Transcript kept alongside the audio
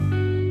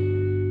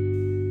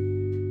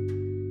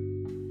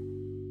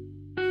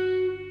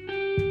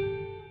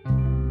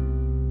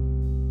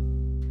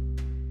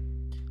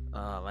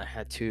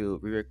had to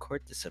re-record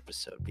this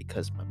episode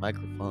because my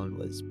microphone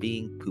was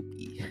being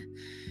poopy.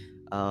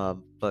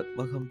 But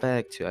welcome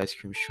back to Ice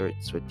Cream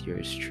Shorts with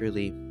yours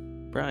truly,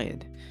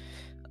 Brian.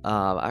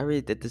 I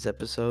already did this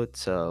episode,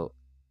 so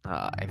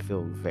I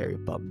feel very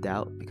bummed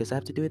out because I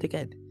have to do it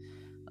again.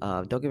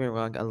 Don't get me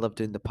wrong, I love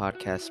doing the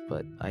podcast,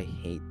 but I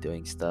hate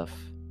doing stuff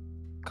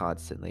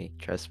constantly.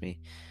 Trust me,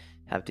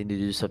 having to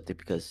do something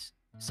because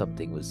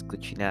something was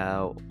glitching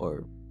out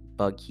or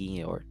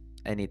buggy or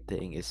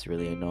anything is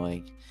really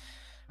annoying.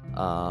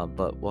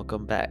 But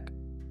welcome back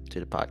to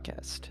the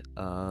podcast.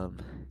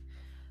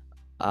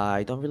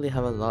 I don't really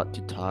have a lot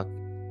to talk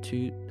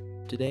to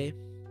today.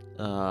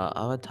 I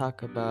want to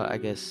talk about, I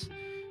guess,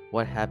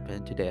 what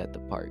happened today at the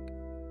park.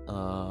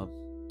 Um,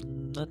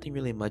 Nothing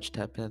really much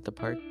happened at the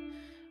park.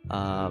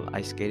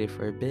 I skated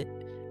for a bit,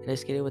 and I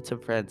skated with some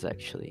friends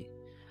actually.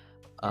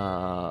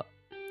 Uh,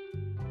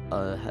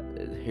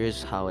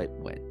 Here's how it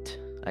went,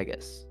 I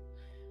guess.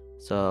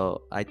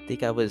 So I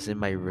think I was in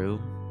my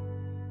room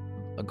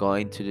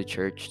going to the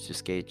church to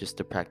skate just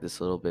to practice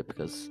a little bit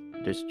because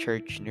there's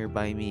church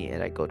nearby me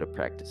and I go to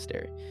practice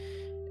there.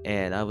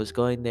 And I was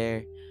going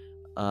there,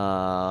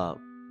 uh,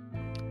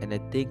 and I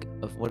think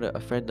a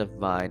friend of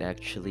mine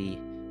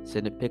actually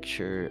sent a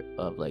picture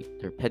of like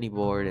their penny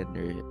board and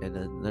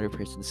another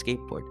person's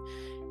skateboard,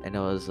 and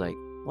I was like,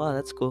 wow,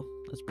 that's cool,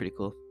 that's pretty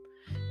cool.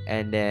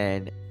 And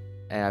then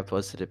I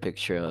posted a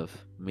picture of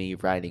me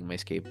riding my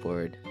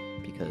skateboard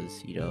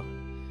because you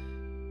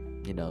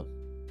know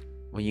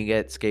when you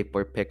get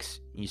skateboard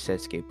pics, you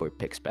send skateboard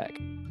pics back,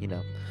 you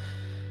know.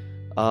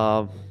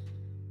 Um,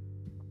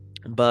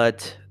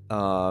 but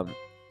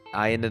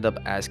I ended up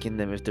asking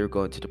them if they were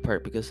going to the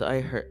park because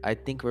I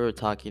think we were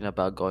talking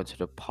about going to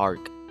the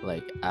park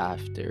like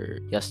after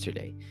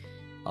yesterday,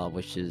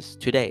 which is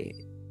today,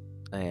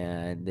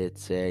 and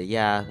it's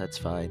yeah, that's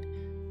fine.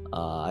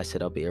 I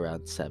said I'll be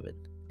around 7,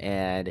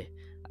 and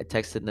I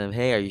texted them,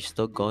 "Hey, are you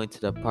still going to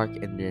the park?"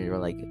 And they were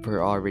like,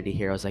 "We're already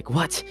here." I was like,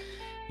 "What?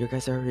 You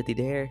guys are already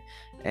there?"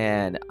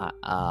 And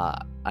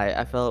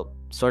I felt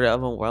sort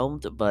of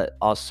overwhelmed, but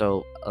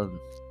also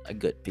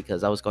good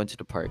because I was going to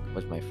the park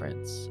with my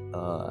friends.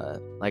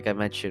 Like I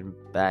mentioned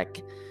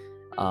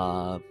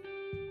uh,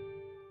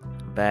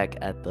 back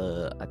at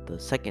the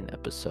second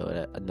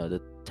episode, no,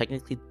 the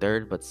technically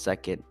third but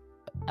second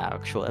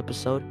actual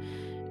episode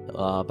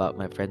about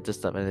my friends and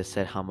stuff, and I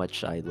said how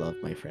much I love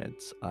my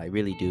friends. I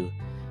really do.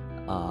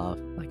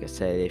 Like I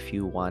said, if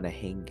you want to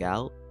hang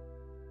out,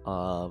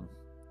 um,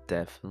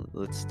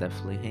 let's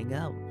definitely hang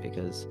out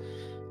because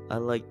I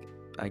like,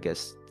 I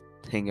guess,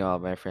 hanging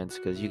out with my friends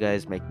because you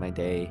guys make my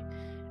day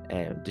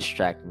and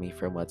distract me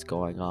from what's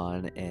going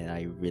on, and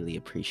I really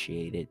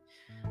appreciate it.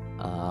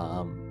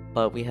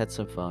 But we had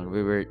some fun.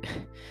 We were,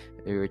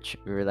 we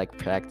were like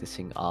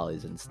practicing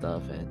ollies and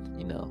stuff,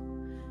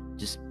 and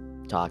just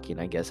talking.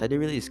 I guess I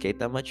didn't really skate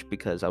that much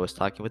because I was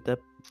talking with them.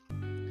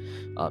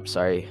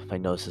 Sorry, my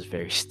nose is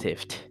very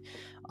stiffed.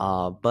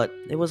 But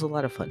it was a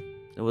lot of fun.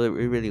 It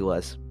really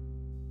was.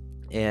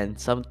 And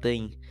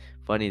something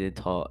funny they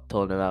told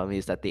about me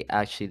is that they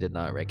actually did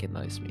not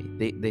recognize me.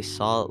 They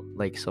saw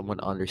like someone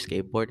on their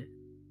skateboard,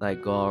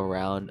 like go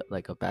around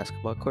like a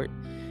basketball court.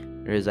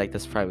 And it was like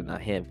that's probably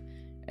not him.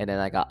 And then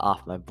I got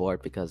off my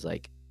board because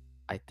like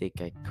I think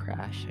I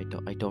crashed.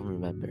 I don't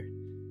remember.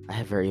 I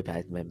have very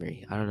bad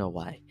memory. I don't know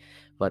why,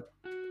 but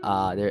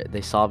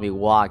they saw me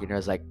walk and I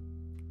was like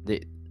they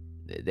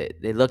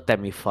they looked at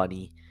me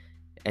funny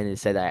and it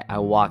said I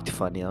walked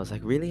funny. I was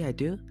like really I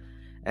do,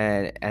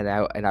 and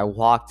I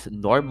walked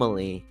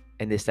normally,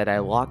 and they said I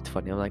walked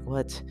funny. I'm like,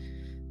 what?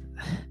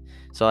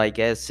 So I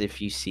guess if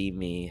you see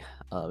me,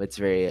 it's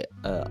very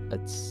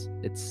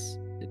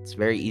it's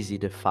very easy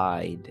to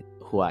find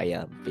who I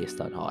am based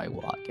on how I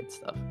walk and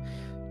stuff.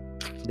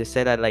 They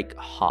said I like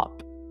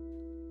hop.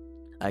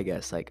 I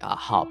guess like I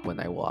hop when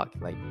I walk.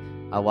 Like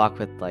I walk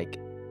with like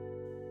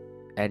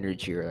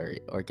energy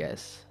or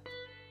guess.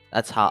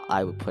 That's how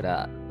I would put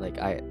it. Like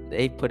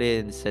they put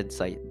it in since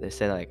like they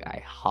said like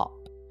I hop.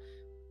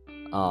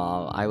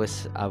 I would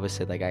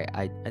say like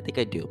I think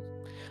I do.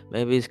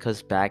 Maybe it's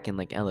because back in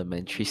like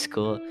elementary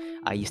school,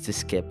 I used to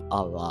skip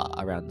a lot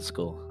around the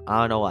school. I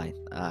don't know why.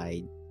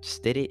 I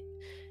just did it.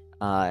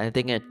 I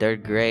think in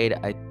third grade,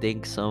 I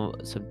think some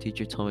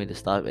teacher told me to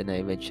stop, and I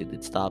eventually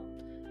did stop.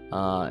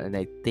 And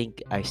I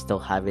think I still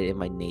have it in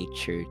my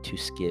nature to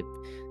skip.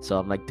 So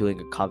I'm like doing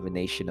a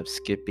combination of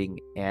skipping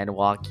and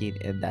walking,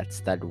 and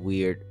that's that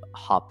weird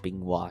hopping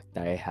walk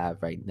that I have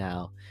right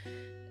now,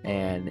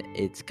 and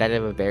it's kind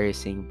of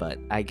embarrassing, but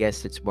I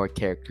guess it's more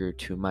character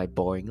to my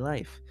boring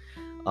life.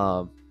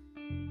 Um,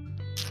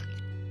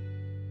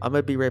 I'm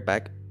gonna be right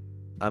back.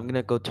 I'm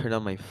gonna go turn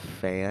on my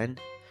fan.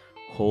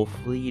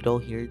 Hopefully, you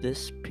don't hear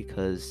this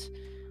because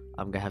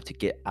I'm gonna have to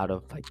get out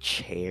of my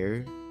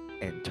chair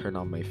and turn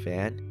on my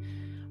fan.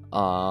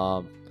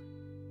 Um,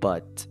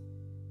 but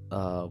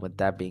with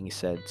that being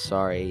said,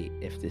 sorry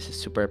if this is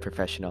super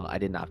professional. I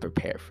did not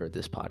prepare for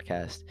this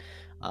podcast.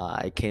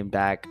 I came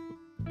back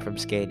from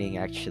skating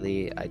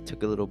actually. I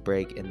took a little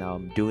break and now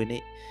I'm doing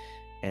it.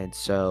 And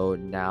so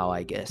now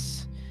I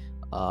guess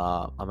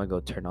I'm gonna go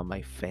turn on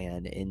my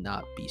fan and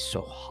not be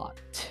so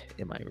hot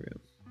in my room.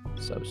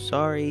 So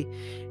sorry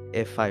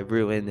if I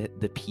ruin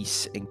the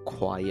peace and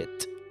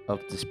quiet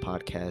of this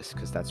podcast,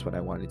 because that's what I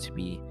want it to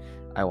be.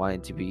 I want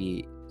it to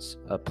be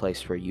a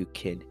place where you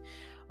can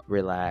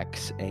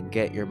relax and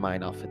get your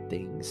mind off of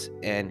things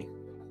and,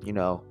 you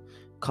know,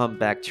 come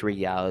back to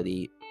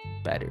reality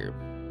better,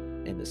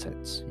 in the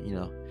sense,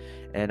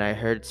 And I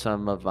heard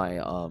some of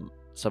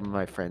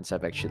my friends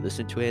have actually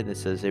listened to it, and it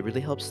says it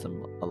really helps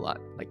them a lot,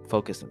 like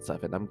focus and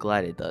stuff, and I'm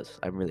glad it does.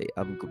 I'm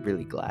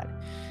really glad.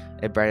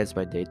 It brightens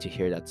my day to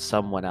hear that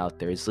someone out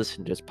there is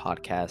listening to this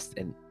podcast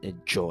and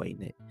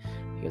enjoying it,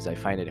 because I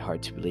find it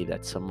hard to believe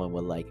that someone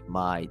would like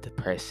my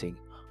depressing,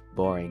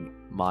 boring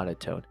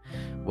monotone,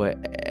 where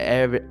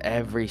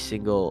every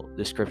single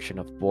description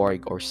of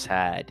boring or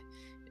sad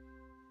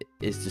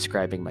is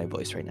describing my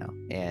voice right now.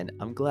 And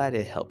I'm glad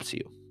it helps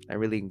you. I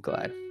really am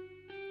glad.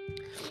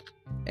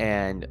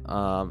 And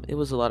it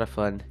was a lot of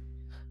fun.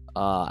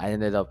 I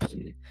ended up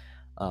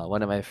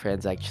one of my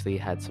friends actually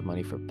had some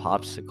money for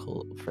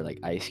popsicle, for like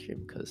ice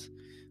cream, because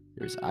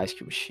there's an ice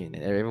cream machine,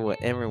 and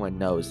everyone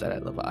knows that I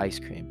love ice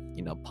cream,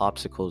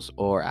 popsicles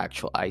or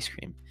actual ice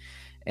cream.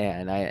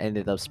 And I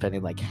ended up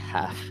spending like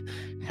half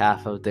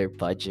of their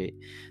budget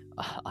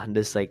on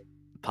this like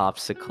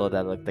popsicle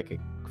that looked like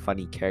a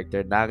funny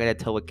character. Not gonna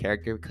tell what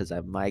character because I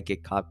might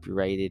get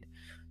copyrighted,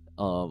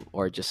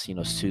 or just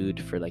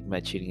sued for like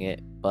mentioning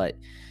it. But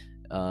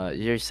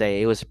you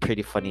say it was a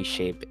pretty funny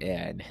shape,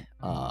 and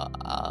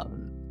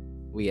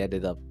we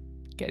ended up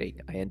I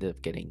ended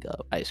up getting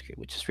ice cream,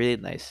 which is really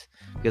nice,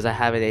 because I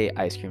haven't ate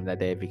ice cream that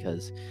day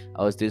because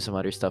I was doing some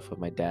other stuff with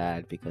my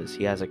dad, because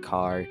he has a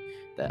car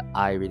that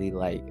I really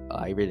like.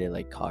 I really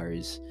like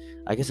cars.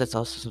 I guess that's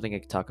also something I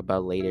could talk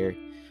about later,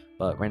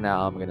 but right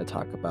now I'm gonna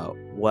talk about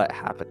what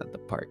happened at the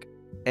park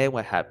and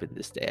what happened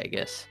this day, I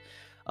guess.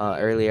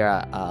 Earlier,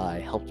 I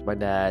helped my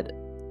dad.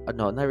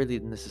 No, not really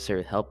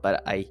necessarily help,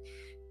 but I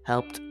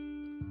helped.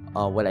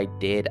 What I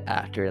did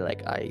after,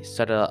 like, I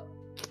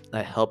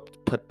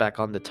helped put back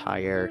on the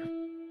tire.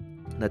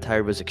 The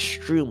tire was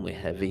extremely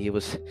heavy. It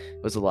was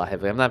a lot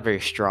heavy. I'm not very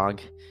strong.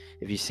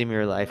 If you see me in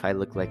real life, I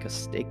look like a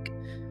stick,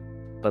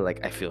 but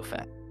like I feel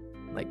fat.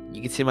 Like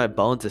you can see my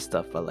bones and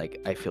stuff, but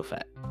like I feel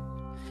fat.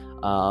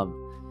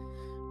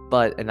 Um,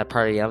 but and I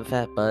probably am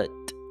fat,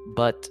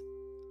 but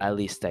at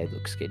least I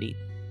look skinny.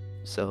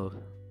 So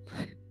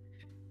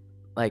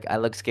like I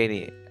look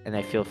skinny and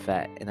I feel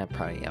fat, and I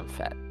probably am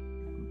fat.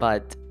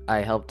 But I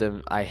helped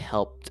him. I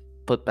helped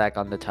put back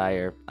on the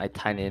tire. I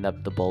tightened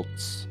up the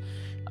bolts.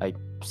 I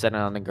set it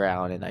on the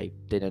ground, and I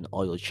did an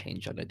oil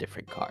change on a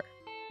different car.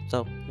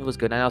 So it was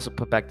good. I also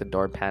put back the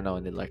door panel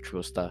and the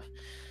electrical stuff.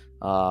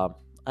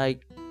 I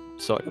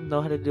sort of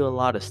know how to do a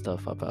lot of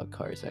stuff about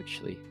cars,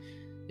 actually.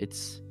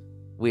 It's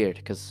weird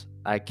because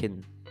I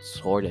can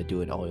sort of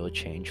do an oil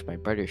change. My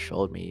brother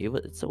showed me.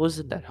 It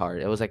wasn't that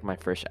hard. It was like my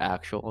first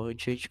actual oil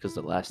change, because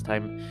the last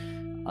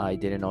time I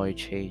did an oil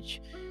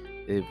change,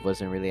 it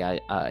wasn't really.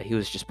 He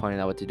was just pointing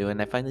out what to do,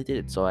 and I finally did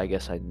it. So I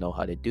guess I know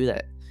how to do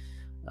that.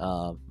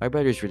 My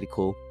brother's really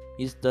cool.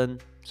 He's done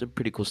some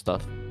pretty cool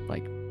stuff.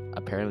 Like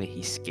apparently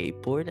he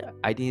skateboarded.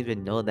 I didn't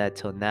even know that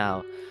till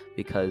now,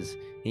 because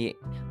he,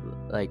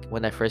 like,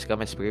 when I first got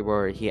my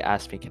skateboard, he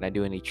asked me, "Can I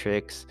do any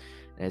tricks?"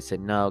 And I said,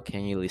 "No."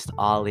 "Can you at least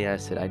ollie?" I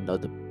said, "I know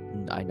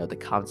the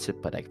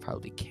concept, but I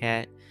probably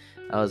can't."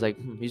 I was like,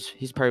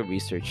 he's probably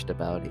researched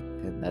about it,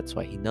 and that's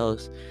why he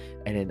knows.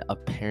 And then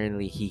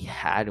apparently he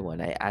had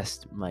one. I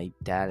asked my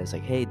dad, "It's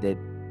like, hey, did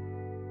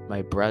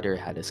my brother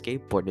had a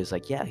skateboard?" He's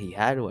like, "Yeah, he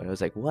had one." I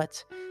was like,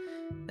 "What?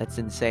 That's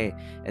insane."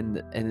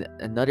 And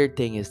another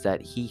thing is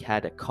that he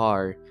had a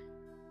car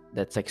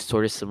that's like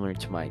sort of similar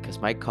to mine, because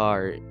my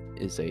car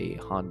is a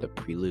Honda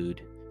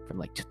Prelude from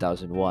like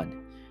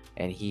 2001,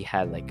 and he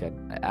had like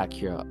an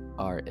Acura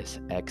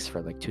RSX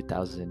for like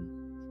 2000,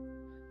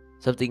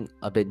 something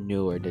a bit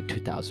newer than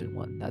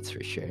 2001. That's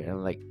for sure. And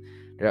I'm like,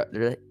 they're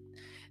they're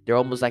they're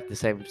almost like the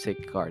same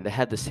car. They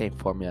had the same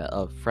formula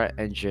of front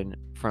engine,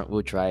 front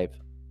wheel drive,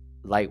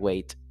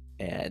 lightweight,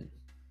 and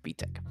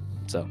VTEC.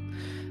 So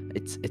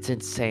it's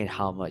insane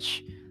how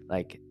much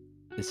like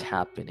is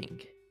happening,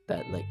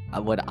 that like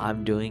what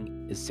I'm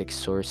doing is like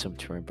sort of some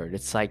touring bird.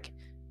 It's like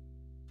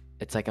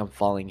I'm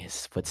following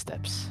his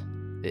footsteps.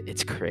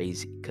 It's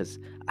crazy because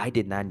I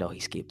did not know he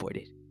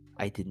skateboarded.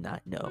 I did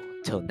not know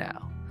till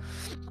now,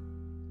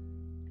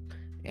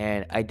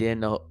 and I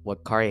didn't know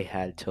what car he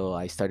had till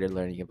I started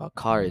learning about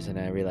cars, and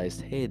I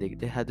realized, hey,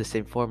 they had the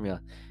same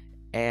formula,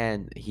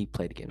 and he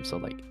played games, so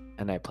like,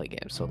 and I play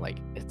games, so like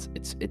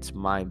it's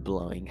mind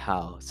blowing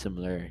how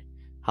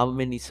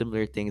many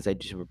similar things I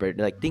do, but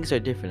like things are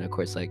different, of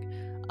course. Like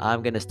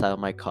I'm gonna style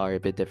my car a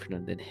bit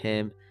different than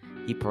him.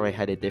 He probably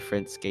had a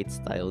different skate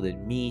style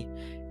than me,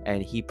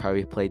 and he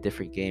probably played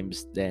different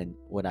games than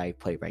what I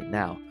play right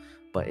now.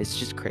 But it's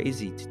just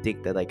crazy to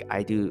think that like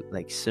I do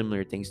like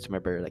similar things to my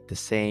brother, like the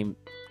same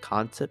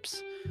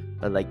concepts,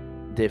 but like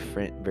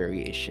different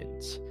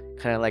variations.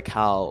 Kind of like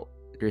how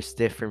there's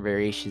different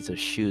variations of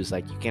shoes.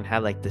 Like you can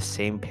have like the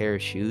same pair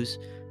of shoes,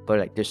 but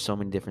like there's so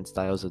many different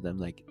styles of them,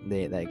 like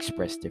they that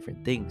express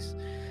different things,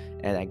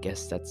 and I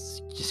guess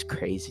that's just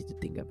crazy to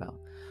think about.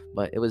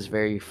 But it was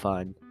very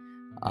fun.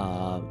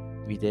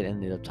 We did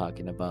ended up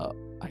talking about,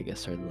 I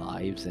guess, our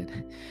lives, and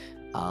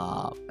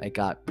it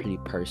got pretty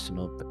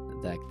personal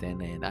back then,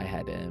 and I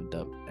had to end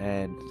up,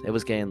 and it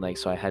was getting like,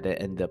 so I had to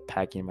end up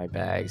packing my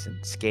bags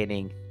and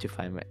skating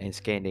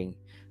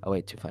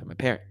away to find my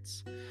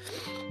parents.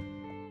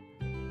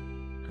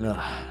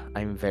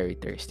 I'm very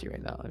thirsty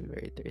right now. I'm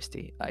very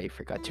thirsty. I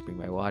forgot to bring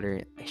my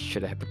water. I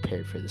should have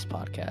prepared for this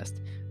podcast,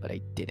 but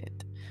I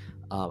didn't.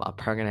 I'm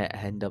probably gonna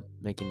end up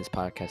making this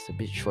podcast a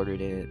bit shorter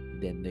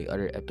than the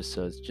other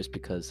episodes, just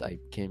because I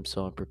came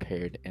so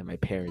unprepared, and my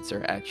parents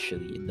are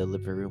actually in the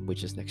living room,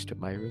 which is next to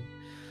my room,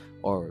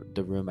 or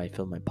the room I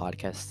film my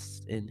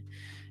podcasts in,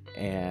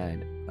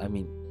 and I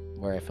mean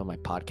where I film my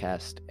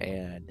podcast,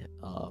 and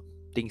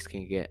things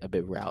can get a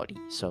bit rowdy.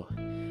 So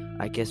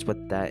I guess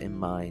with that in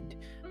mind,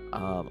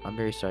 I'm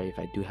very sorry if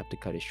I do have to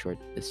cut it short.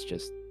 It's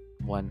just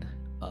one,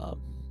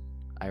 um,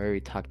 I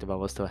already talked about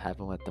what still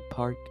happened at the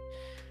park,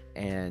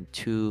 and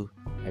two,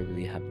 I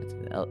really have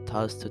nothing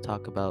else to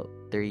talk about.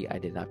 Three, I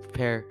did not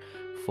prepare.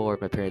 Four,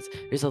 my parents.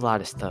 There's a lot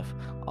of stuff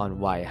on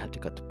why I had to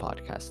cut the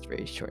podcast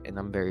very short, and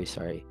I'm very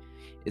sorry.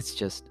 It's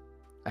just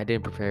I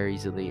didn't prepare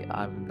easily.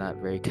 I'm not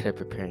very good at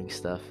preparing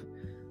stuff.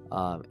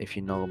 If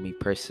you know me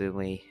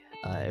personally,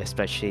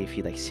 especially if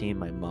you like seeing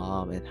my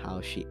mom and how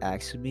she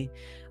acts with me,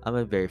 I'm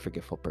a very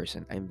forgetful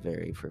person. I'm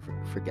very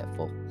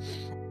forgetful.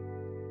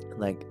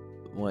 Like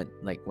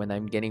when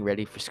I'm getting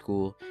ready for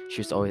school,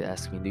 she's always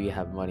asking me, "Do you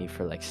have money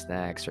for like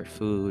snacks or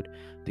food?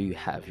 Do you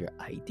have your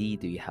ID?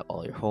 Do you have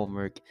all your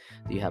homework?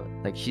 Do you have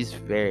like?" She's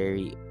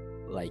very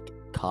like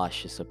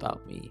cautious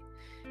about me,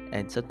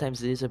 and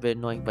sometimes it is a bit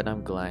annoying. But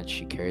I'm glad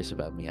she cares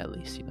about me at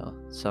least.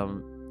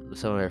 Some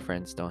of our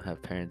friends don't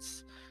have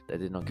parents that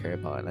they don't care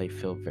about, and I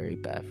feel very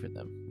bad for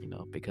them.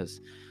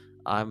 Because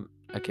I'm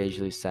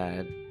occasionally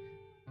sad,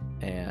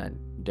 and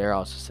they're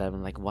also sad.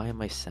 I'm like, why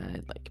am I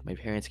sad? Like my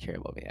parents care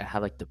about me. I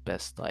have like the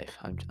best life.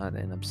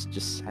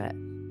 Just sad,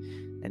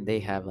 and they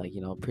have like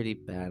pretty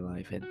bad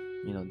life, and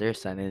they're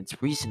sad, and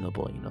it's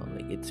reasonable.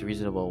 Like it's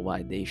reasonable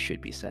why they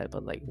should be sad,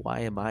 but like why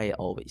am I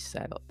always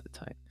sad all the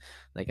time?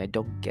 Like I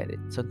don't get it.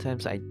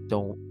 Sometimes I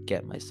don't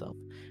get myself,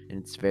 and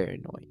it's very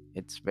annoying.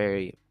 It's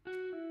very,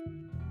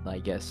 I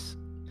guess,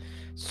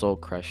 soul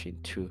crushing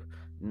to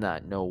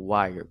not know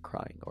why you're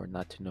crying, or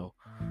not to know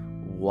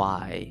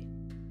why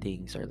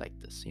things are like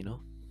this.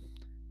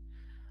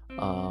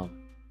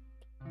 Um,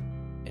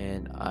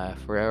 and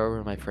for all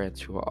of my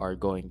friends who are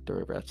going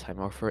through a rough time,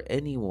 or for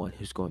anyone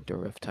who's going through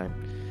a rough time,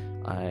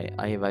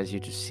 I advise you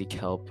to seek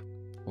help,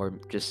 or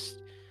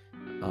just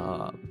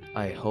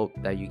I hope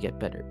that you get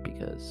better,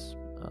 because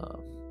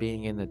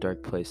being in a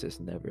dark place is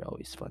never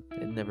always fun.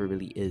 It never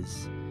really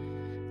is.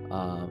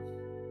 Um,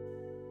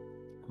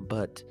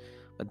 but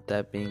with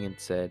that being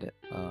said,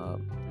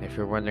 if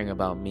you're wondering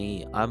about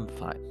me, I'm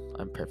fine.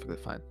 I'm perfectly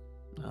fine.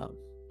 Um,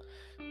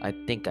 I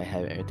think I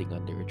have everything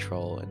under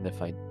control, and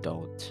if I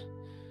don't,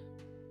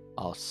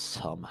 I'll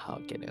somehow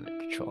get it under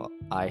control.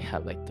 I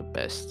have like the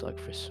best luck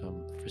for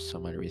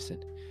some odd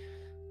reason.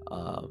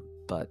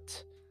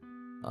 But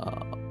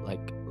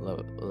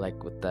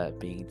like with that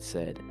being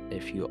said,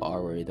 if you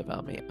are worried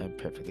about me, I'm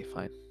perfectly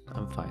fine.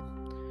 I'm fine.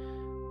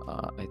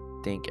 I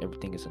think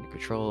everything is under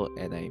control,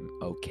 and I'm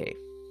okay.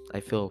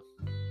 I feel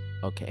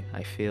okay.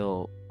 I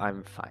feel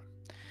I'm fine.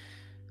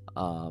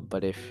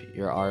 But if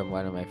you are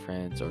one of my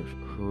friends, or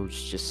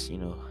who's just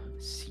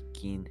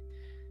seeking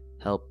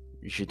help,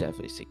 you should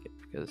definitely seek it,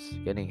 because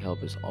getting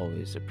help is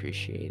always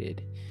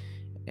appreciated.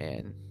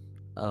 And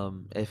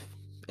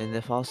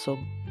if also,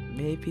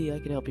 maybe I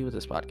can help you with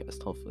this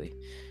podcast, hopefully,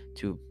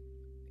 to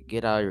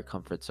get out of your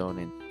comfort zone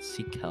and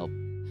seek help,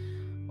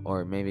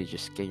 or maybe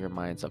just get your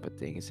minds up at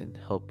things and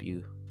help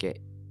you get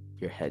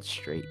your head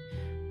straight.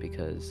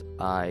 Because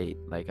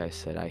like I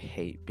said, I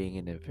hate being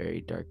in a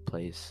very dark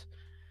place,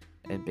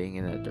 and being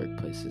in a dark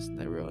place is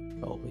never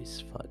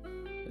always fun.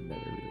 It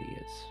never really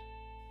is.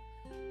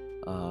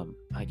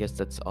 I guess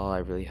that's all I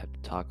really have to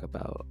talk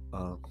about.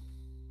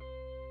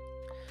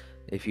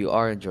 If you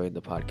are enjoying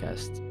the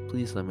podcast,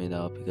 please let me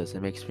know, because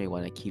it makes me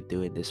want to keep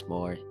doing this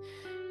more.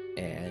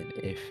 And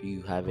if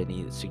you have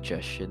any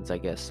suggestions, I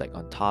guess, like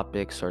on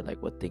topics, or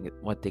like what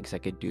things I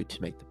could do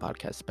to make the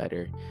podcast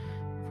better,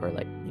 for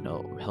like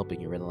helping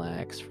you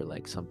relax, for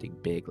like something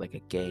big like a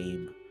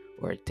game,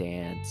 or a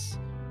dance,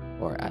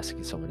 or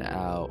asking someone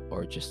out,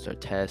 or just a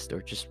test,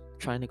 or just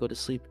trying to go to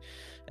sleep,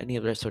 any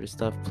of that sort of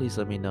stuff, please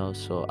let me know,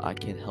 so I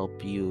can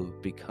help you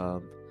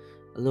become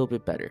a little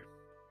bit better,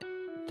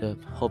 to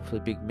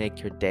hopefully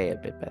make your day a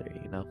bit better,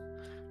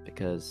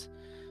 because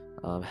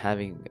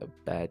having a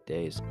bad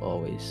day is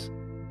always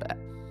bad,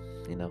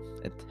 and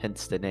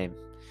hence the name.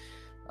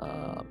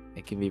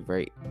 It can be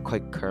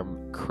quite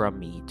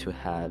crummy to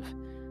have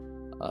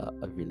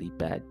a really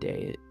bad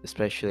day,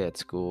 especially at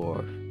school,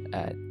 or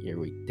at your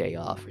weekday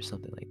off, or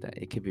something like that.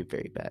 It can be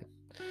very bad.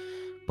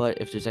 But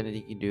if there's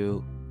anything you can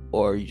do,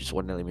 or you just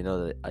want to let me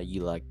know that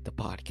you like the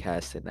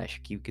podcast and I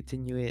should keep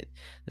continuing it,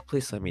 then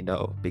please let me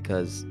know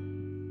because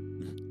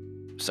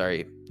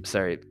sorry,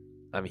 sorry,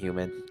 I'm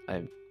human.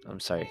 I'm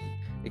sorry.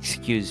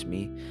 Excuse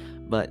me.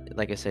 But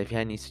like I said, if you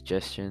have any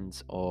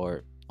suggestions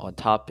or on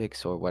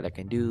topics or what I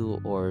can do,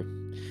 or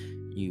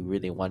you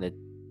really wanted,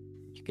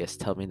 you guys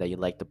tell me that you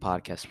like the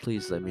podcast,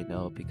 please let me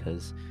know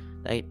because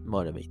that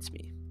motivates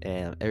me.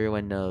 And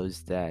everyone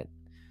knows that,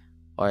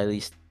 or at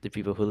least the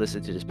people who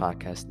listen to this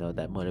podcast know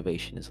that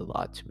motivation is a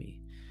lot to me.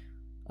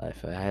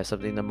 If I have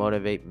something to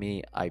motivate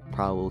me, I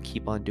probably will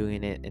keep on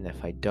doing it. And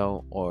if I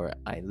don't, or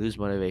I lose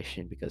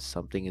motivation because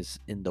something is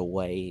in the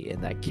way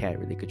and I can't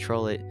really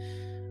control it,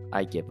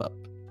 I give up.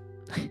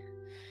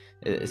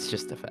 It's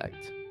just a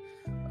fact.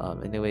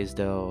 Anyways,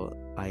 though,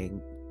 I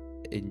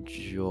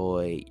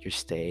enjoy your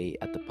stay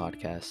at the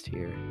podcast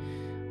here.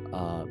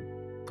 Um,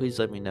 Please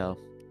let me know.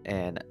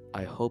 And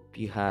I hope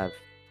you have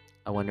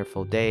a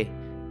wonderful day,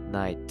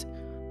 night,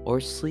 or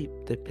sleep,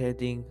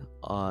 depending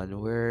on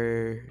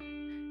where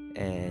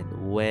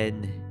and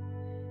when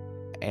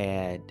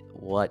and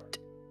what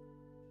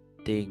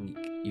thing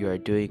you are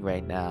doing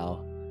right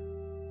now.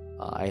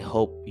 I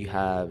hope you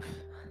have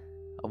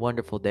a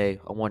wonderful day,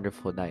 a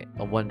wonderful night,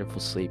 a wonderful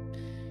sleep,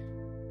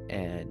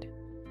 and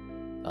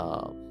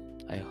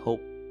I hope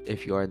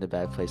if you are in the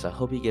bad place, I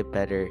hope you get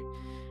better,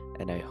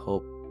 and I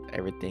hope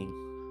everything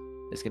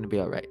is gonna be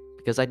alright.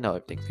 Because I know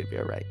everything's gonna be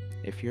alright.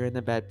 If you're in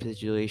a bad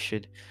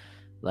situation,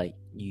 like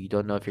you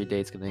don't know if your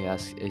date's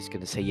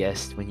gonna say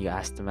yes when you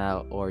ask them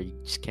out, or you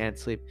just can't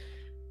sleep,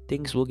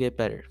 things will get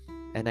better,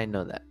 and I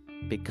know that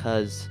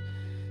because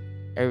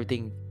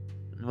everything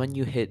when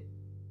you hit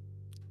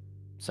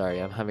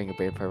sorry, I'm having a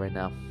brain fart right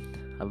now.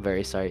 I'm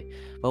very sorry.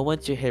 But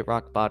once you hit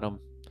rock bottom,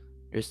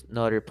 there's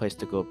no other place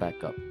to go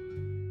back up.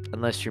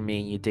 Unless you're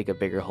me and you dig a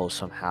bigger hole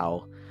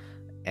somehow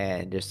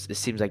and it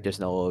seems like there's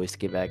no always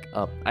get back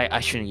up. I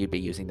shouldn't be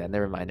using that.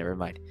 Never mind, never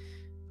mind.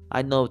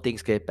 I know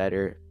things get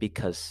better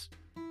because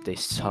they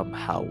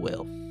somehow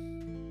will.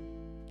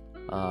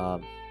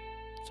 Um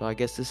so I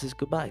guess this is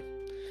goodbye.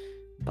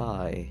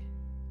 Bye.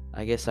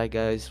 I guess I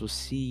guys will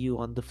see you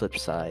on the flip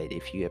side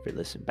if you ever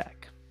listen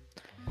back.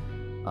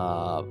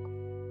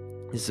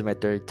 This is my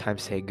third time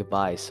saying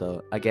goodbye.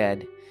 So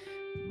again,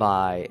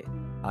 bye.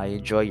 I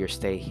enjoy your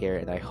stay here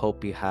and I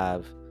hope you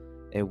have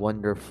a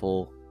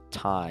wonderful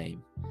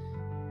time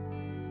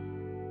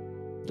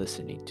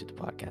listening to the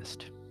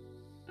podcast.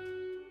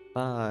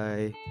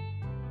 Bye.